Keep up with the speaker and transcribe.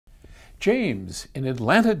James in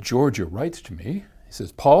Atlanta, Georgia writes to me. He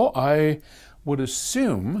says, Paul, I would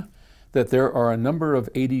assume that there are a number of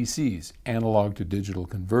ADCs, analog to digital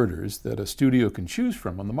converters, that a studio can choose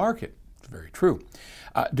from on the market. It's very true.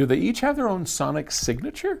 Do they each have their own sonic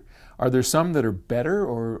signature? Are there some that are better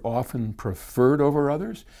or often preferred over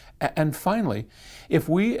others? And finally, if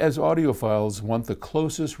we as audiophiles want the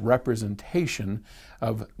closest representation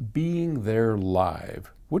of being there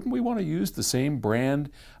live, wouldn't we want to use the same brand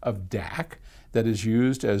of DAC that is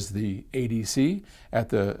used as the ADC at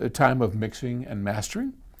the time of mixing and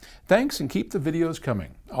mastering? Thanks, and keep the videos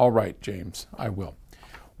coming. All right, James, I will.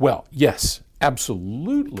 Well, yes,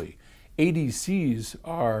 absolutely. ADCs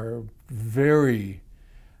are very,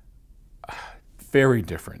 very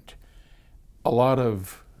different. A lot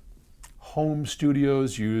of home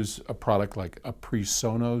studios use a product like a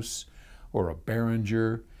PreSonus or a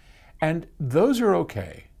Behringer, and those are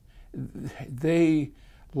okay. They,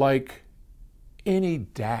 like any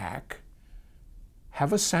DAC,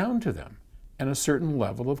 have a sound to them and a certain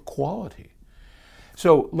level of quality.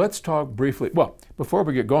 So let's talk briefly. Well, before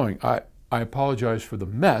we get going, I apologize for the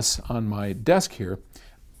mess on my desk here.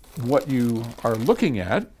 What you are looking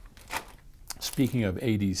at, speaking of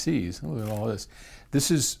ADCs, look at all this. This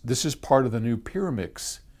is part of the new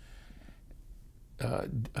Pyramix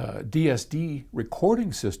DSD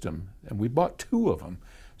recording system, and we bought 2 of them.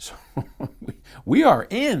 So we are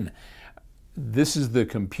in. This is the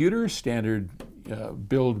computer, standard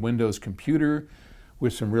build Windows computer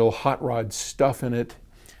with some real hot rod stuff in it.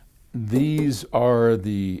 These are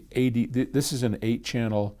the this is an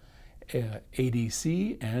 8-channel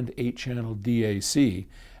ADC and 8-channel DAC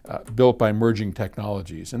built by Merging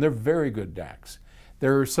Technologies, and they're very good DACs.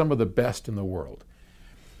 They're some of the best in the world.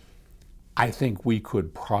 I think we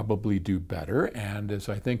could probably do better, and as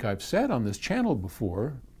I think I've said on this channel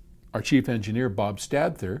before, our chief engineer, Bob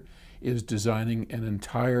Stadther, is designing an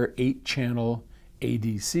entire 8-channel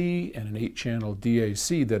ADC and an 8-channel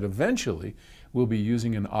DAC that eventually will be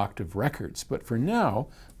using an octave records. But for now,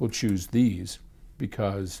 we'll choose these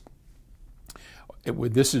because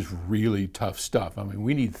this is really tough stuff. I mean,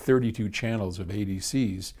 we need 32 channels of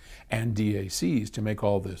ADCs and DACs to make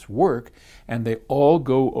all this work, and they all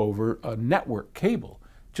go over a network cable,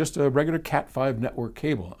 just a regular Cat5 network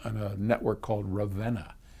cable on a network called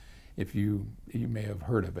Ravenna, if you may have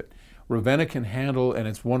heard of it. Ravenna can handle, and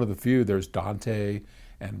it's one of the few, there's Dante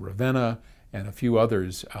and Ravenna and a few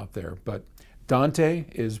others out there, but Dante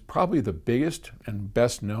is probably the biggest and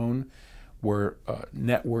best known where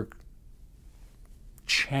network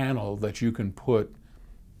channel that you can put,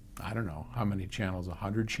 I don't know how many channels,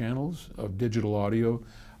 100 channels of digital audio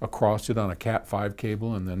across it on a Cat5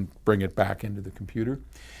 cable and then bring it back into the computer.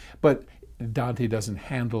 But Dante doesn't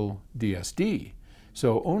handle DSD,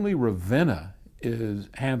 so only Ravenna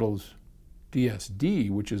handles DSD,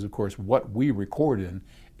 which is of course what we record in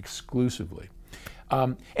exclusively.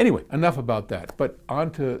 Anyway, enough about that, but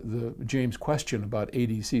on to the James question about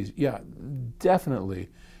ADCs. Yeah, definitely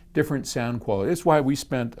different sound quality. It's why we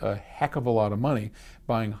spent a heck of a lot of money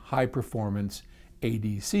buying high performance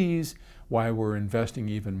ADCs, why we're investing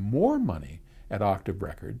even more money at Octave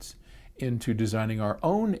Records into designing our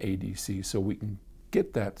own ADC so we can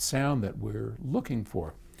get that sound that we're looking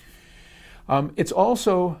for. It's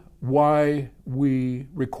also why we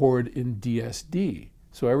record in DSD.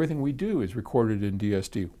 So everything we do is recorded in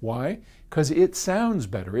DSD. Why? Because it sounds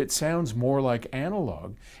better. It sounds more like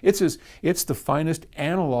analog. It's the finest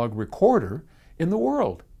analog recorder in the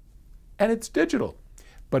world. And it's digital.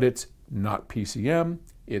 But it's not PCM.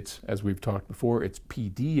 It's, as we've talked before, it's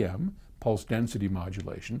PDM, pulse density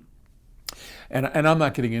modulation. And I'm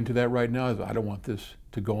not getting into that right now. I don't want this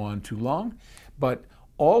to go on too long. But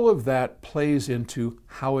all of that plays into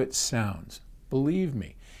how it sounds. Believe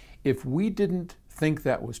me, if we didn't think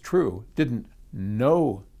that was true, didn't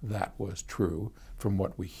know that was true from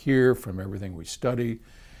what we hear, from everything we study,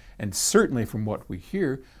 and certainly from what we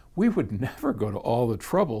hear, we would never go to all the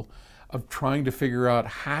trouble of trying to figure out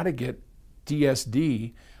how to get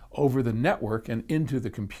DSD over the network and into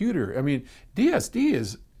the computer. I mean,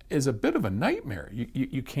 DSD is a bit of a nightmare.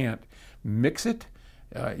 You can't mix it.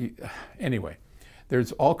 Anyway,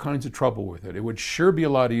 there's all kinds of trouble with it. It would sure be a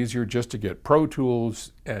lot easier just to get Pro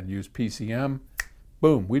Tools and use PCM.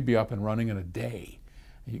 Boom, we'd be up and running in a day.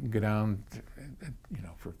 You can go down,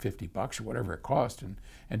 for $50 or whatever it costs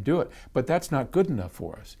and do it. But that's not good enough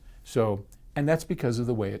for us. So, and that's because of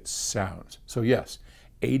the way it sounds. So yes,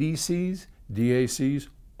 ADCs, DACs,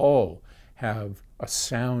 all have a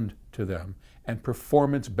sound to them and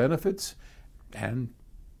performance benefits and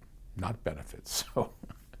not benefits. So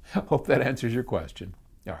hope that answers your question.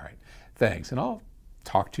 All right, thanks. And I'll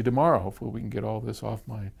talk to you tomorrow. Hopefully we can get all this off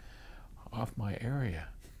my area.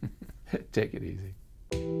 Take it easy.